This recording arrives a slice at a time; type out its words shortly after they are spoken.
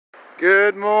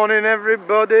Good morning,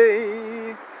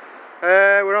 everybody.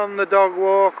 We're on the dog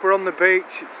walk, we're on the beach.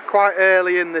 It's quite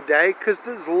early in the day because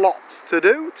there's lots to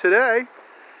do today.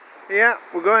 Yeah,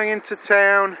 we're going into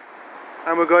town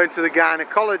and we're going to the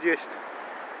gynecologist,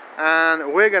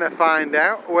 and we're going to find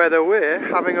out whether we're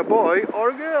having a boy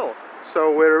or a girl.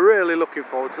 So we're really looking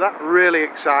forward to that, really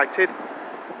excited.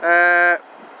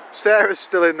 Sarah's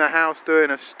still in the house doing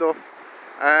her stuff,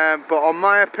 but on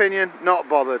my opinion, not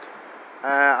bothered.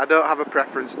 I don't have a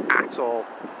preference at all.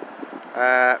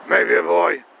 Maybe a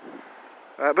boy,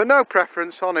 but no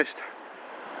preference, honest.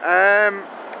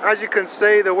 As you can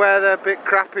see, the weather a bit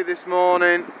crappy this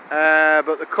morning,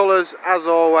 but the colours, as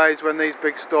always when these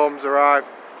big storms arrive,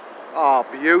 are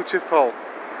beautiful.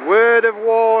 Word of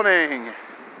warning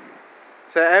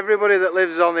to everybody that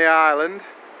lives on the island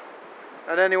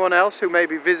and anyone else who may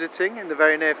be visiting in the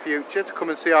very near future to come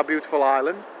and see our beautiful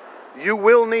island: you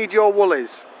will need your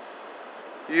woolies.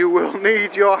 You will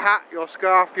need your hat, your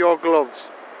scarf, your gloves.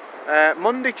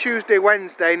 Monday, Tuesday,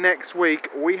 Wednesday next week,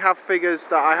 we have figures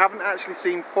that I haven't actually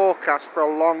seen forecast for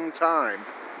a long time.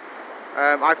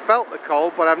 I felt the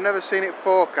cold, but I've never seen it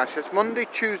forecast. It's Monday,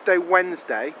 Tuesday,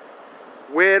 Wednesday.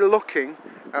 We're looking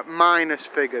at minus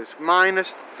figures.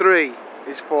 -3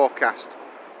 is forecast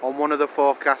on one of the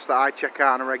forecasts that I check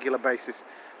out on a regular basis,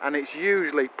 and it's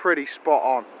usually pretty spot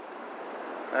on.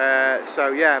 So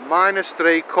yeah,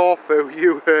 -3, Corfu,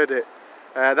 you heard it.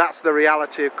 That's the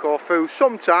reality of Corfu,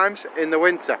 sometimes in the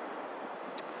winter.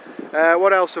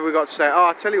 What else have we got to say? Oh,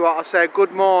 I'll tell you what, I'll say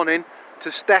good morning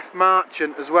to Steph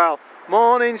Marchant as well.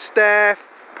 Morning, Steph.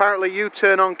 Apparently you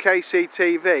turn on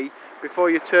KCTV before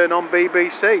you turn on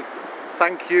BBC.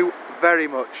 Thank you very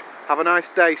much. Have a nice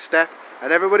day, Steph.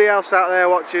 And everybody else out there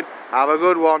watching, have a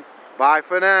good one. Bye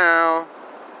for now.